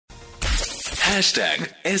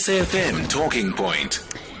#SFM Talking Point.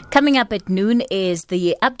 Coming up at noon is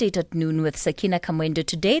the update at noon with Sakina Kamwendo.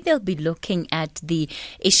 Today they'll be looking at the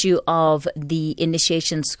issue of the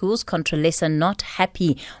initiation schools. Controlesa not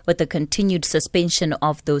happy with the continued suspension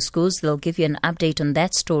of those schools. They'll give you an update on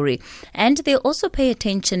that story. And they'll also pay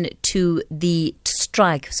attention to the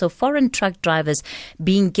strike. So foreign truck drivers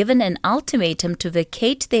being given an ultimatum to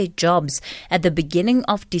vacate their jobs at the beginning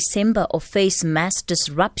of December or face mass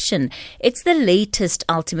disruption. It's the latest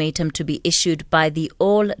ultimatum to be issued by the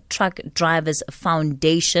All Truck Drivers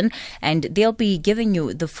Foundation, and they'll be giving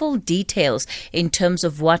you the full details in terms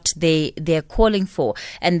of what they're calling for.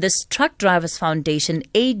 And this Truck Drivers Foundation,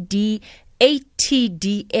 ATDF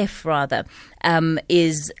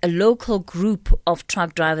is a local group of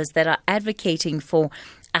truck drivers that are advocating for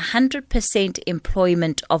 100%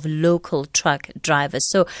 employment of local truck drivers.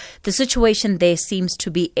 So the situation there seems to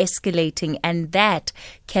be escalating, and that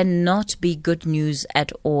cannot be good news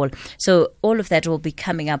at all. So all of that will be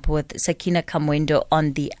coming up with Sakina Kamwendo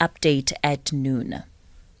on the update at noon.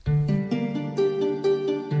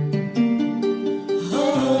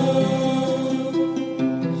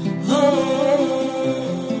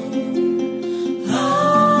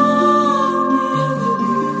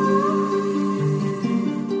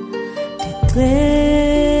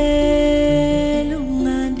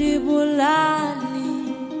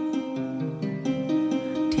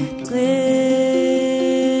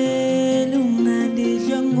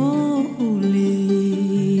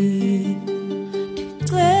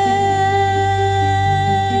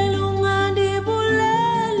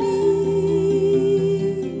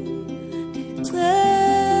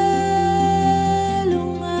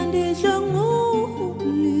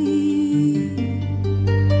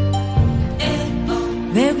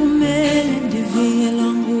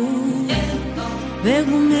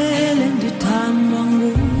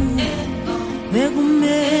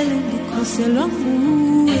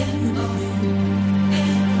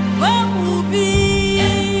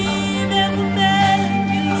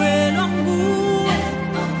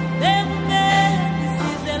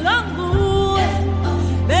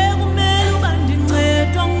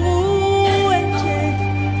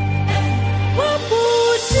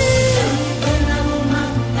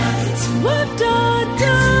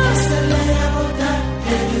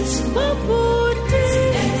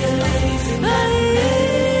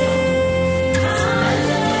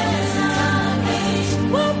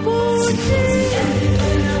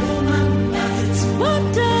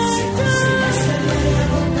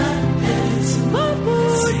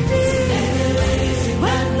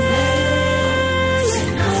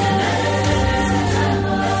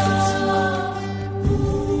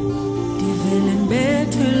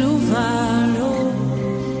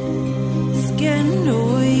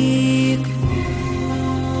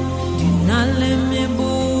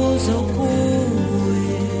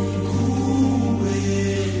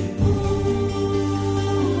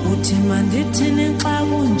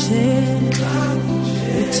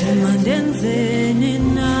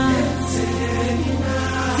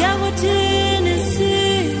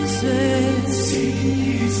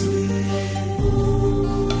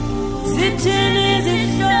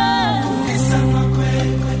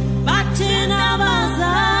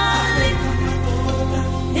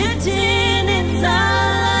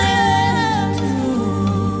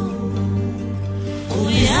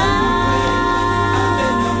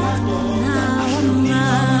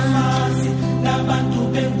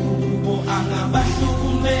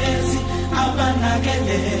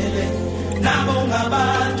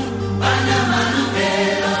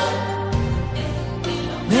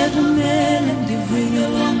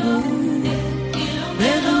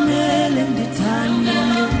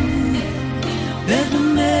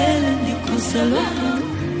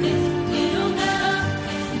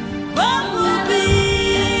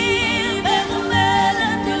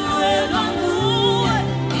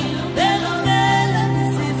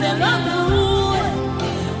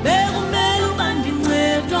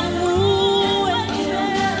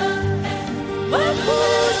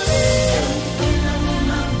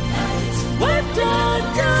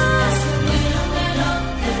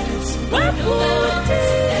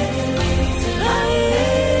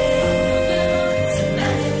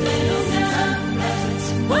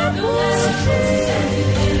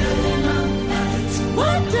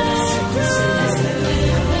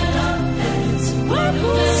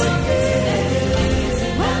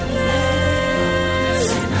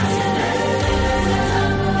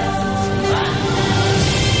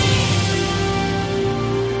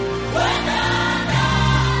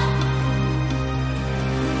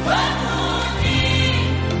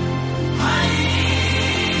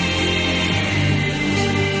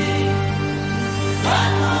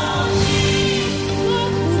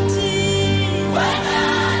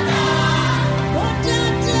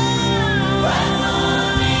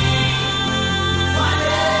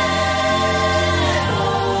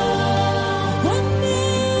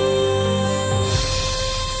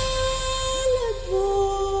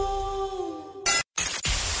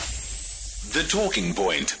 Talking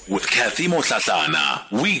Point with Fatima Swartz.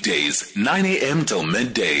 Weekdays, 9 a.m. till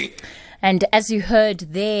midday. And as you heard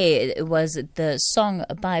there, it was the song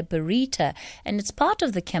by Barita, and it's part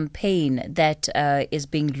of the campaign that is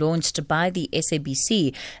being launched by the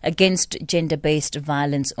SABC against gender-based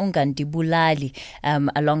violence, Ungandibulali,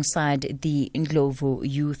 alongside the Ndlovu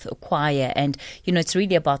Youth Choir. And, you know, it's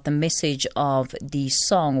really about the message of the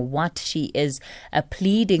song, what she is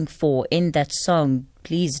pleading for in that song.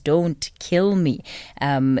 Please don't kill me,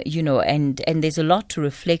 and there's a lot to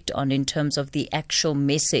reflect on in terms of the actual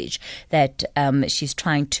message that she's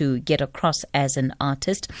trying to get across as an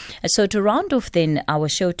artist. So to round off then our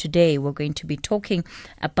show today, we're going to be talking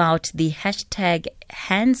about the hashtag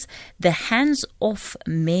the Hands Off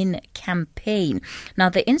Men campaign. Now,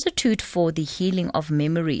 the Institute for the Healing of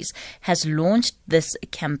Memories has launched this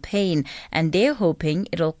campaign, and they're hoping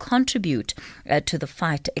it'll contribute to the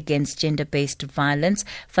fight against gender-based violence.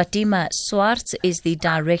 Fatima Swartz is the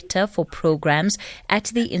Director for Programs at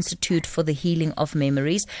the Institute for the Healing of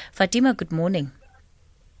Memories. Fatima, good morning.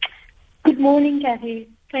 Good morning, Kathy.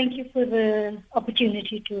 Thank you for the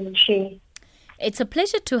opportunity to share. It's a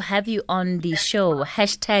pleasure to have you on the show.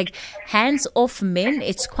 Hashtag Hands Off Men.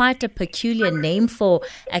 It's quite a peculiar name for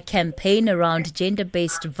a campaign around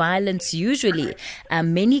gender-based violence. Usually,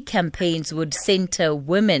 many campaigns would center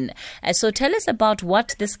women. So tell us about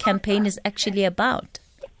what this campaign is actually about.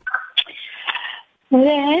 The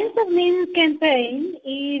Hands of Men campaign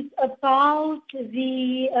is about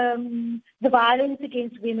the violence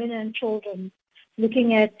against women and children,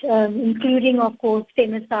 looking at including, of course,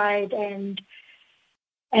 femicide and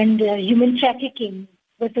human trafficking,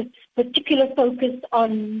 with a particular focus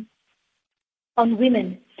on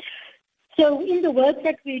women. So in the work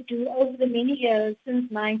that we do over the many years, since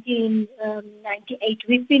 1998,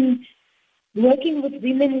 we've been working with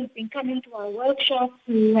women who've been coming to our workshops,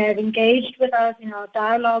 who have engaged with us in our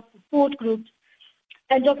dialogue, support groups.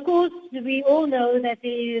 And of course, we all know that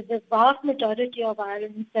the vast majority of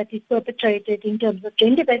violence that is perpetrated in terms of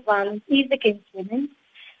gender-based violence is against women.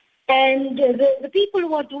 And the people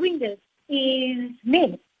who are doing this is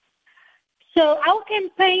men. So our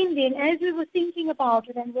campaign then, as we were thinking about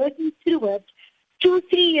it and working through it, 2-3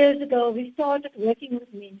 years ago, we started working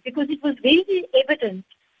with men because it was very evident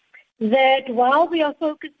that while we are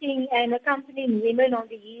focusing and accompanying women on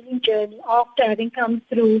the healing journey after having come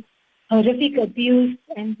through horrific abuse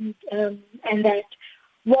and that,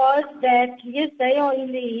 was that, yes, they are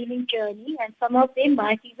in the healing journey, and some of them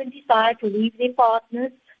might even decide to leave their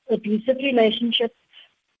partners, abusive relationships,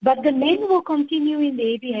 but the men will continue in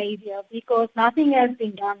their behavior because nothing has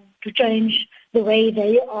been done to change the way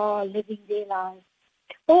they are living their lives,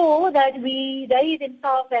 or that they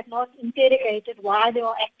themselves have not interrogated why they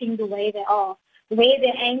are acting the way they are, where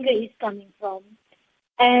their anger is coming from.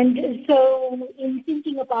 And so in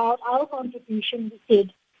thinking about our contribution, we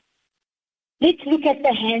said, let's look at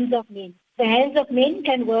the hands of men. The hands of men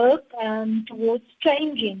can work towards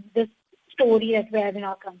changing this story that we have in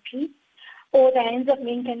our country, or the hands of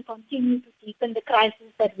men can continue to deepen the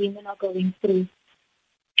crisis that women are going through.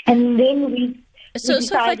 And then we decided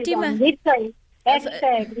Fatima, on this side,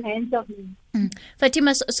 hashtag the hands of men.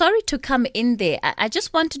 Fatima, sorry to come in there. I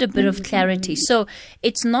just wanted a bit of clarity. So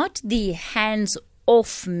it's not the hands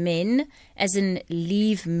off men, as in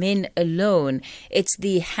leave men alone. It's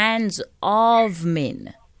the hands of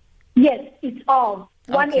men. Yes, it's all.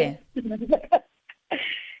 Okay.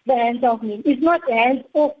 The hands of men. It's not the hands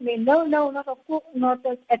off men. No, not of course, not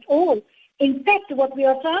at all. In fact, what we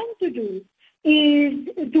are trying to do is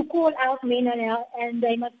to call out men and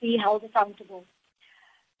they must be held accountable.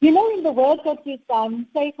 You know, in the work that we've done,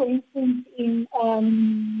 say for instance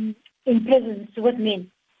in prisons with men,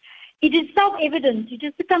 it is self-evident, it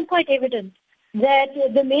has become quite evident that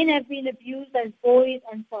the men have been abused as boys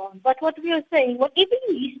and so on. But what we are saying, whatever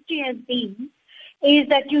your history has been, is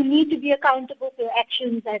that you need to be accountable for your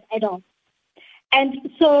actions as adults.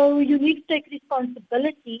 And so you need to take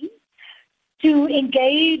responsibility to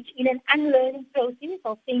engage in an unlearning process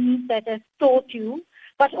of things that have taught you,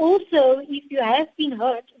 but also if you have been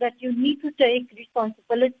hurt, that you need to take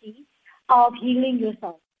responsibility of healing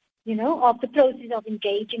yourself, you know, of the process of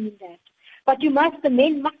engaging in that. But the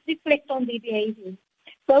men must reflect on their behavior,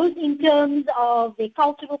 both in terms of their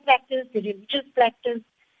cultural practice, their religious practice,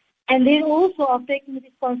 and then also of taking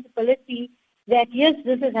responsibility that, yes,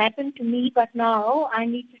 this has happened to me, but now I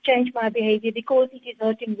need to change my behavior because it is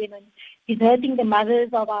hurting women. It's hurting the mothers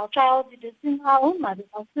of our child. It is hurting our own mothers,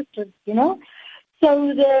 our sisters, you know.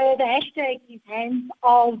 So the hashtag is hands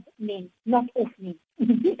of men, not off men.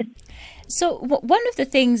 So one of the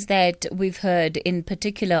things that we've heard in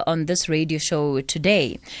particular on this radio show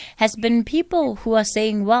today has been people who are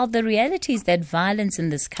saying, well, the reality is that violence in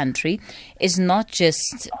this country is not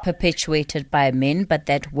just perpetuated by men, but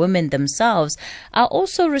that women themselves are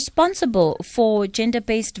also responsible for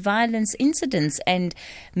gender-based violence incidents, and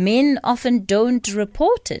men often don't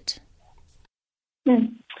report it.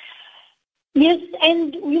 Yes,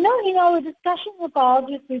 and in our discussion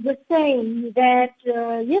about it, we were saying that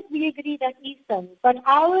yes, we agree that is so. But in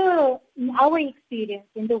our experience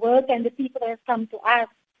in the work and the people that have come to us,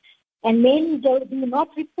 and men do not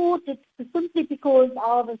report it simply because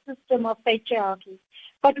of a system of patriarchy.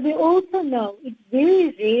 But we also know it's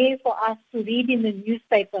very rare for us to read in the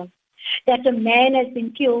newspaper that a man has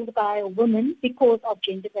been killed by a woman because of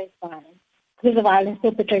gender-based violence, because of violence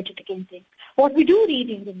perpetrated against him. What we do read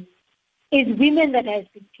in the news is women that has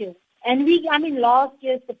been killed. And last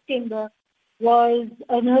year, September, was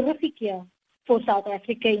a horrific year for South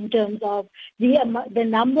Africa in terms of the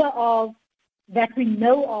number of, that we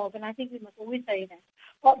know of, and I think we must always say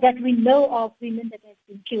that we know of women that have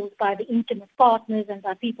been killed by the intimate partners and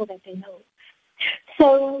by people that they know.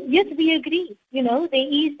 So, yes, we agree, there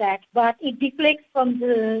is that, but it deflects from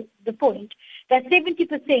the point that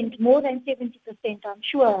 70%, more than 70%, I'm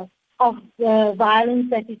sure, of the violence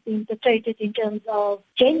that is being perpetrated in terms of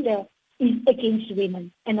gender is against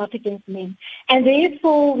women and not against men. And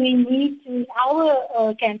therefore, we need to, in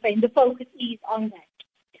our campaign, the focus is on that.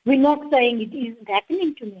 We're not saying it isn't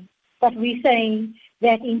happening to men, but we're saying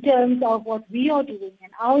that in terms of what we are doing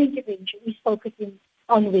and our intervention is focusing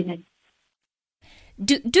on women.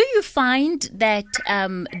 Do you find that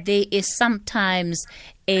there is sometimes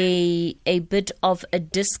a bit of a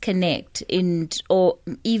disconnect or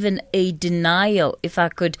even a denial, if I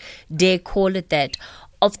could dare call it that,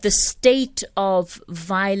 of the state of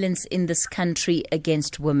violence in this country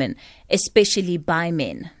against women, especially by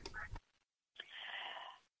men?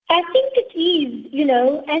 I think it is,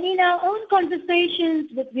 and in our own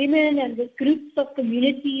conversations with women and with groups of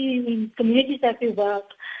communities that we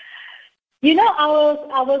work, we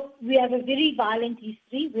have a very violent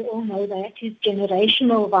history. We all know that. It's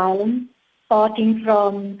generational violence, starting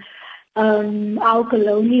from our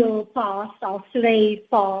colonial past, our slave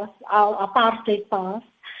past, our apartheid past,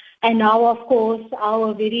 and now, of course,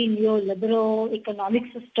 our very neoliberal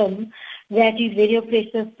economic system that is very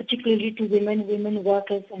oppressive, particularly to women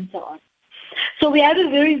workers, and so on. So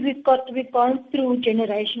we've gone through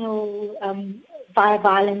generational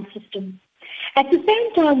violence system. At the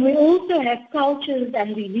same time, we also have cultures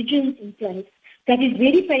and religions in place that is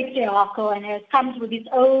very patriarchal and comes with its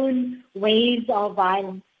own ways of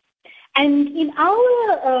violence. And in we've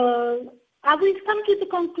come to the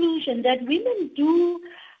conclusion that women do,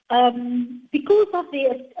 because of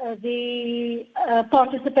their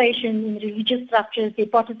participation in religious structures, their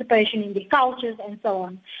participation in their cultures, and so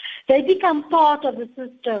on, they become part of the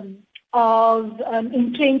system of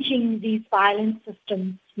entrenching these violent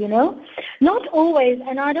systems, Not always,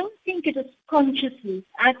 and I don't think it is consciously.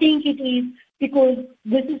 I think it is because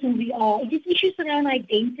this is who we are. It is issues around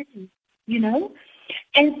identity,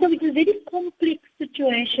 And so it's a very complex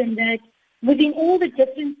situation that within all the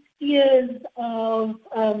different spheres of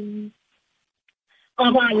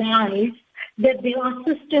our lives, that there are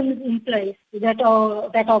systems in place that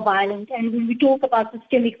are violent. And when we talk about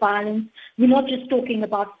systemic violence, we're not just talking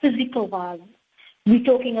about physical violence. We're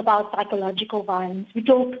talking about psychological violence. We're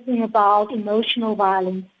talking about emotional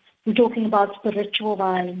violence. We're talking about spiritual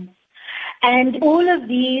violence. And all of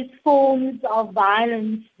these forms of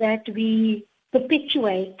violence that we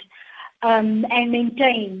perpetuate and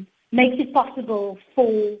maintain makes it possible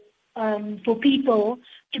for people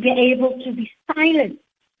to be able to be silent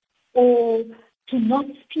or to not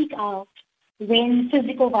speak out when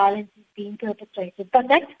physical violence is being perpetrated. But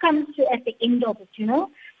that comes at the end of it,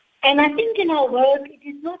 And I think in our work, it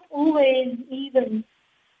is not always even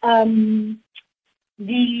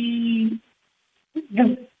the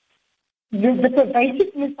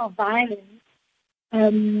pervasiveness of violence.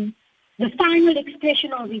 The final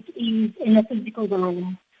expression of it is in a physical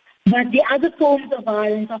violence. But the other forms of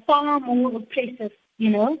violence are far more oppressive,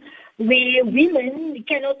 where women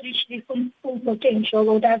cannot reach their full potential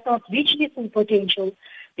or does not reach their full potential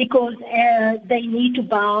because they need to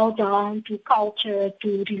bow down to culture,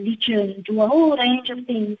 to religion, to a whole range of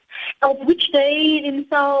things, of which they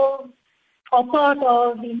themselves are part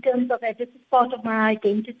of in terms of that this is part of my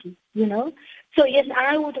identity, So, yes,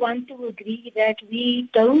 I would want to agree that we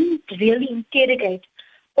don't really interrogate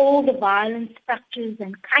all the violence structures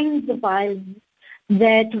and kinds of violence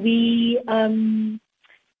that we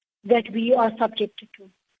are subjected to.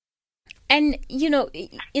 And,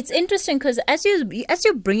 it's interesting because as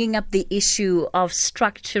you're bringing up the issue of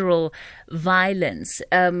structural violence,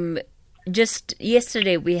 just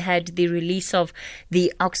yesterday we had the release of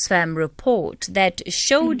the Oxfam report that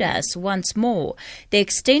showed us once more the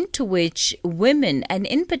extent to which women, and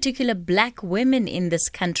in particular black women in this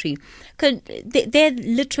country, they're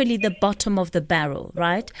literally the bottom of the barrel,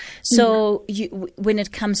 right? So when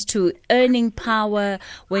it comes to earning power,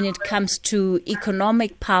 when it comes to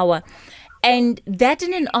economic power, and that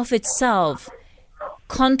in and of itself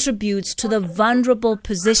contributes to the vulnerable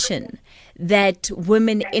position that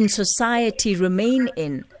women in society remain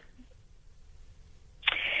in.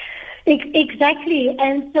 Exactly,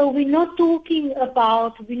 and so we're not talking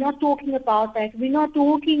about that. We're not talking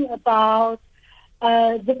about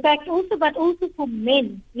the fact also, but also for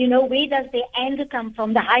men. Where does their anger come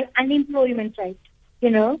from? The high unemployment rate.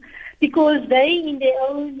 Because they, in their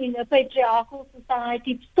own, patriarchal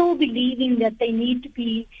society, still believing that they need to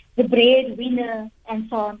be the breadwinner and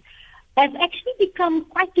so on, has actually become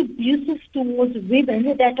quite abusive towards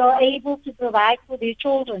women that are able to provide for their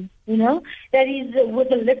children. That is, with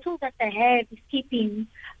the little that they have, is keeping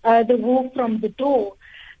the wolf from the door.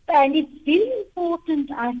 And it's very important,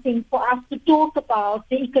 I think, for us to talk about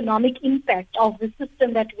the economic impact of the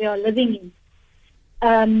system that we are living in.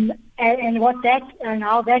 And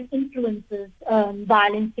how that influences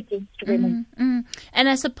violence against women. And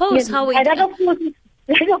I suppose that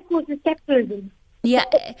of course is capitalism. Yeah,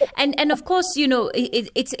 and of course,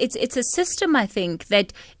 it's a system, I think,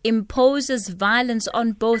 that imposes violence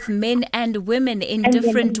on both men and women in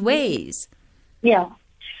different ways. Yeah.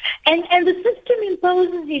 And the system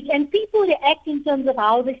imposes it, and people react in terms of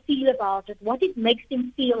how they feel about it, what it makes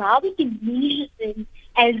them feel, how it diminishes them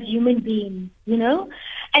as human beings,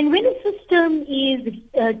 And when a system is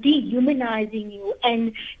dehumanizing you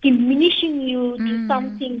and diminishing you to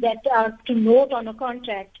something that to note on a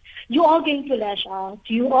contract, you are going to lash out.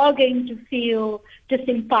 You are going to feel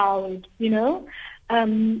disempowered,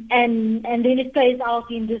 and then it plays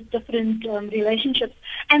out in these different relationships.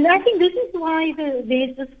 And I think this is why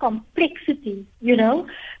there's this complexity,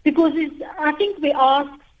 because I think we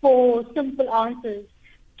ask for simple answers.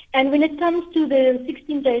 And when it comes to the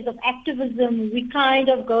 16 days of activism, we kind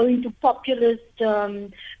of go into populist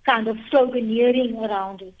kind of sloganeering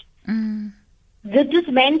around it. The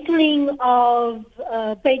dismantling of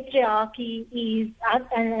patriarchy is,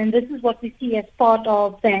 and this is what we see as part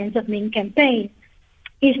of the Hands of Men campaign,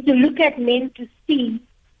 is to look at men to see,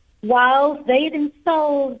 while they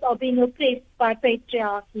themselves are being oppressed by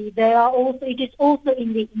patriarchy, it is also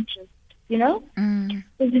in their interest.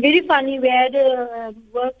 It's very funny. We had a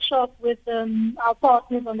workshop with our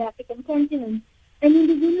partners on the African continent, and in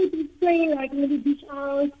the village we play like maybe dish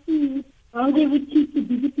out food, how they would keep the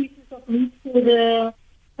bigger pieces of meat for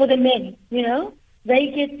the men.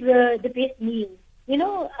 They get the best meal.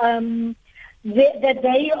 That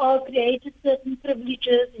they are created certain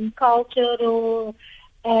privileges in cultural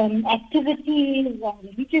activities and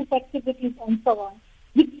religious activities and so on,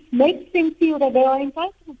 which makes them feel that they are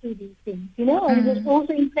entitled to these things, and it's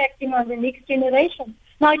also impacting on the next generation.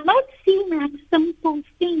 Now, it might seem like simple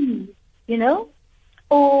things,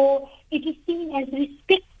 or it is seen as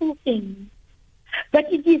respectful things,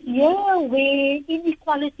 but it is here where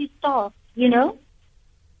inequality starts,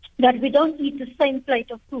 that we don't eat the same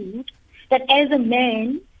plate of food, that as a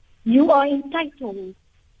man, you are entitled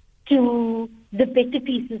to the better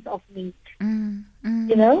pieces of meat, And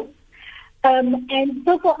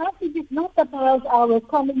so for us, it is not about our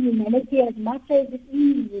common humanity as much as it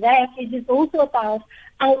is that. It is also about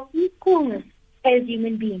our equalness as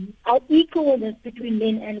human beings, our equalness between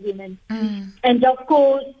men and women. And of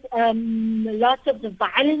course, lots of the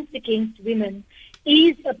violence against women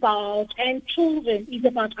is about, and children, is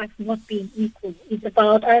about us not being equal. It's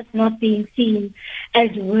about us not being seen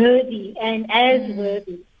as worthy and as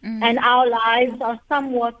worthy. And our lives are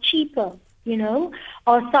somewhat cheaper,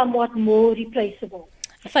 or somewhat more replaceable.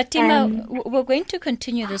 Fatima, we're going to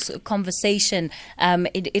continue this conversation.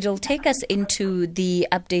 It'll take us into the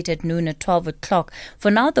update at noon at 12 o'clock.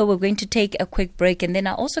 For now, though, we're going to take a quick break, and then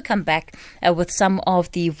I'll also come back with some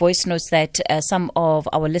of the voice notes that some of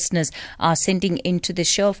our listeners are sending into the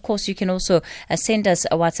show. Of course, you can also send us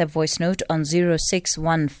a WhatsApp voice note on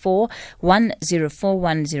 0614 104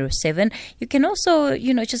 107. You can also,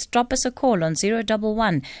 just drop us a call on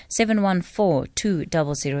 011 714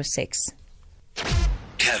 2006.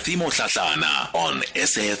 Fatima Swartz on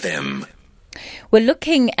SAFM. We're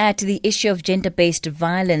looking at the issue of gender-based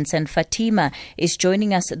violence, and Fatima is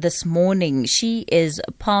joining us this morning. She is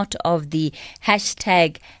part of the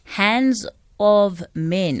hashtag Hands of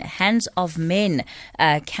Men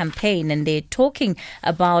campaign, and they're talking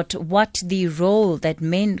about what the role that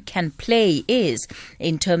men can play is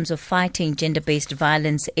in terms of fighting gender-based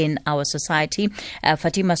violence in our society.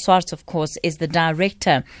 Fatima Swartz, of course, is the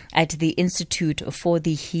director at the Institute for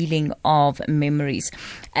the Healing of Memories.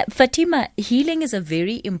 Fatima, healing is a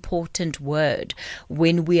very important word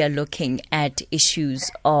when we are looking at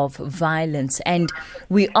issues of violence, and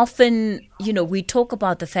we often, we talk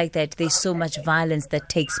about the fact that there's so much violence that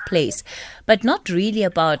takes place, but not really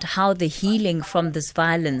about how the healing from this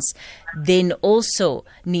violence then also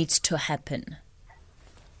needs to happen.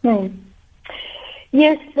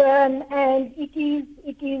 Yes, and it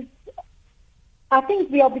is. I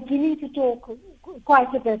think we are beginning to talk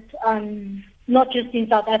quite a bit, not just in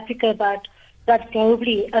South Africa, but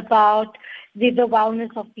globally, about the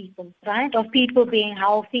wellness of people, right? Of people being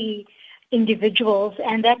healthy individuals,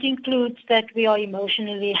 and that includes that we are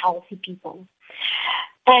emotionally healthy people.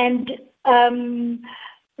 And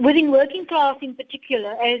within working class in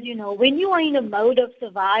particular, as you know, when you are in a mode of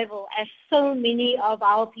survival, as so many of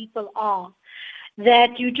our people are,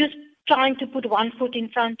 that you're just trying to put one foot in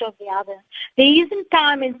front of the other. There isn't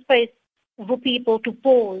time and space for people to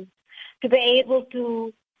pause, to be able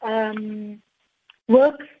to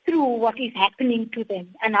work through what is happening to them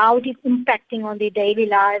and how it is impacting on their daily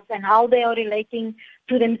lives and how they are relating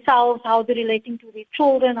to themselves, how they're relating to their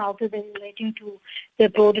children, how they're relating to the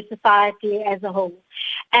broader society as a whole.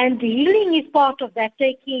 And healing is part of that,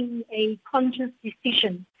 taking a conscious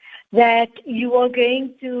decision that you are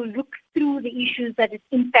going to look through the issues that is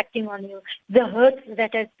impacting on you, the hurt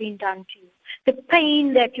that has been done to you, the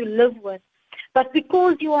pain that you live with. But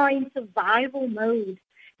because you are in survival mode,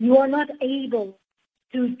 you are not able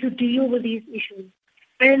to deal with these issues.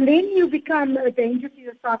 And then you become a danger to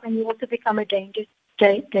yourself, and you also become a danger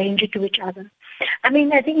to each other. I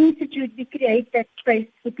mean, at the Institute, we create that space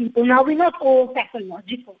for people. Now, we're not all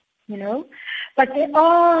pathological, but there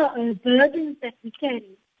are burdens that we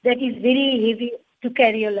carry that is very heavy to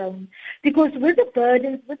carry alone. Because with the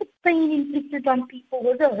burdens, with the pain inflicted on people,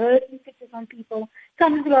 with the hurt inflicted on people,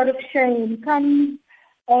 comes a lot of shame, comes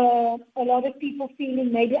a lot of people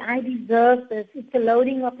feeling maybe I deserve this. It's a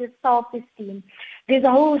loading of the self-esteem. There's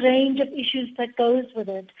a whole range of issues that goes with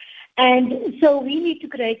it. And so we need to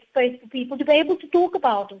create space for people to be able to talk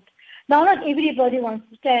about it. Now, not everybody wants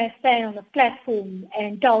to stand on a platform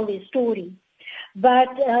and tell their story,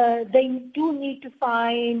 but they do need to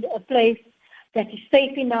find a place that is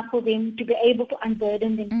safe enough for them to be able to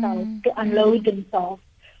unburden themselves, to unload themselves,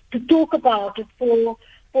 to talk about it, for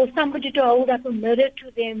somebody to hold up a mirror to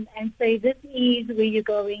them and say, this is where you're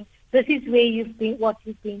going, this is where you've been, what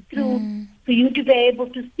you've been through, for you to be able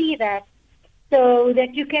to see that, so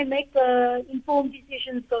that you can make informed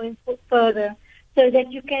decisions going further, so that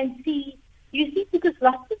you can see, because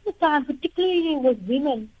lots of the time, particularly with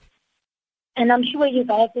women, and I'm sure you've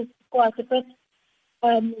had this quite a bit,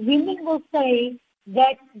 women will say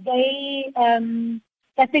that they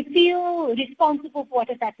feel responsible for what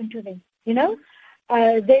has happened to them,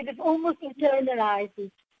 They've almost internalized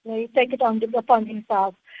it. They take it upon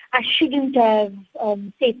themselves. I shouldn't have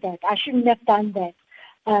said that. I shouldn't have done that.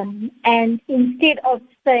 And instead of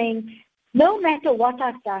saying, no matter what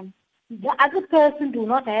I've done, the other person do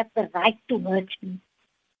not have the right to hurt me,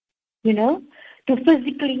 to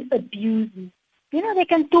physically abuse me. They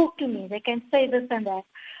can talk to me. They can say this and that.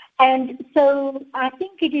 And so I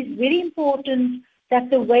think it is very important that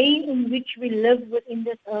the way in which we live within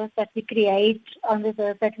this earth, that we create on this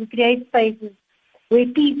earth, that we create spaces where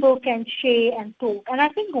people can share and talk. And I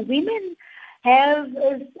think women have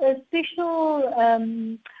a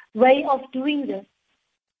special way of doing this.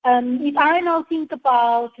 If I now think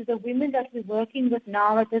about the women that we're working with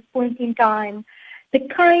now at this point in time, the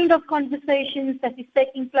kind of conversations that is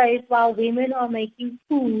taking place while women are making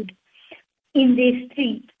food in their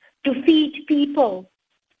street to feed people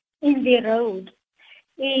in their road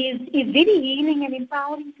is very healing and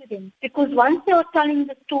empowering to them. Because once they are telling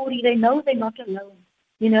the story, they know they're not alone.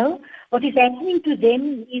 What is happening to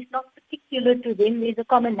them is not particular to them. There's a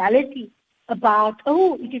commonality about,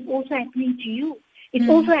 it is also happening to you. It's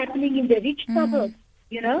also happening in the rich suburbs,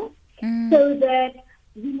 so that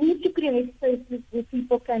we need to create spaces where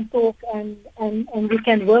people can talk and we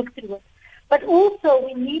can work through it. But also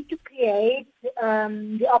we need to create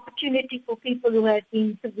the opportunity for people who have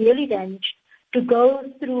been severely damaged to go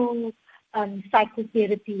through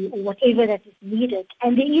psychotherapy or whatever that is needed.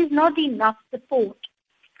 And there is not enough support.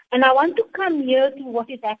 And I want to come here to what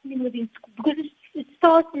is happening within school, because it's it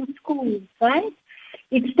starts in schools, right?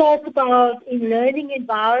 It starts about in learning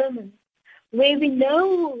environments where we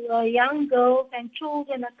know young girls and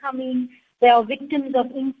children are coming, they are victims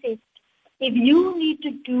of incest. If you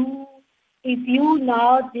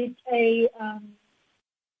now did a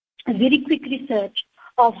very quick research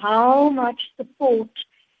of how much support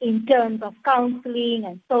in terms of counseling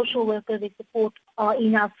and social workers support are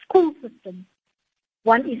in our school system,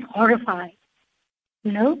 one is horrified,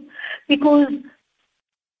 because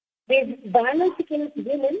there's violence against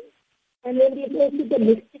women and then there's also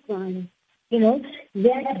domestic violence,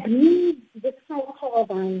 that breeds this culture of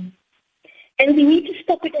violence. And we need to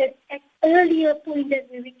stop it at earlier point as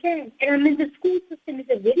we can. And the school system is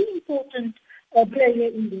a very important player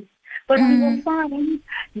in this. But we will find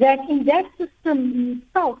that in that system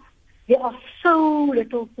itself, there are so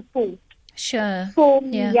little support for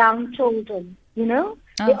young children,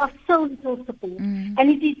 There are so little support. And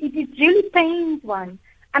it really pains one.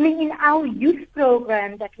 In our youth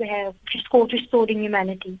program that we have, which is called Restoring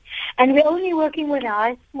Humanity, and we're only working with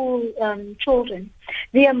high school children,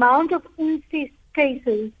 the amount of incest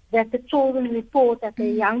cases that the children report, that the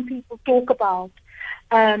young people talk about,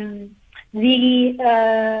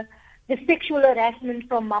 the sexual harassment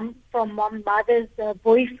from mother's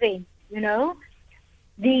boyfriend,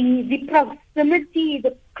 the proximity,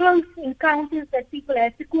 the close encounters that people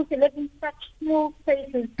have because they live in such small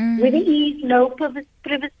spaces where there is no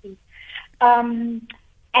privacy. And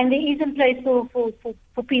there isn't place for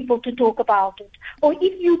people to talk about it. Or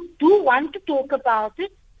if you do want to talk about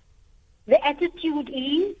it, the attitude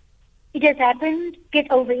is, it has happened,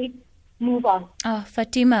 get over it, move on.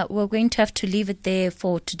 Fatima, we're going to have to leave it there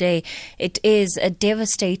for today. It is a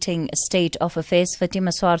devastating state of affairs.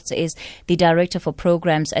 Fatima Swartz is the Director for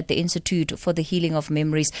Programs at the Institute for the Healing of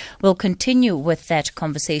Memories. We'll continue with that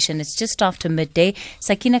conversation. It's just after midday.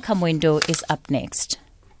 Sakina Kamwendo is up next.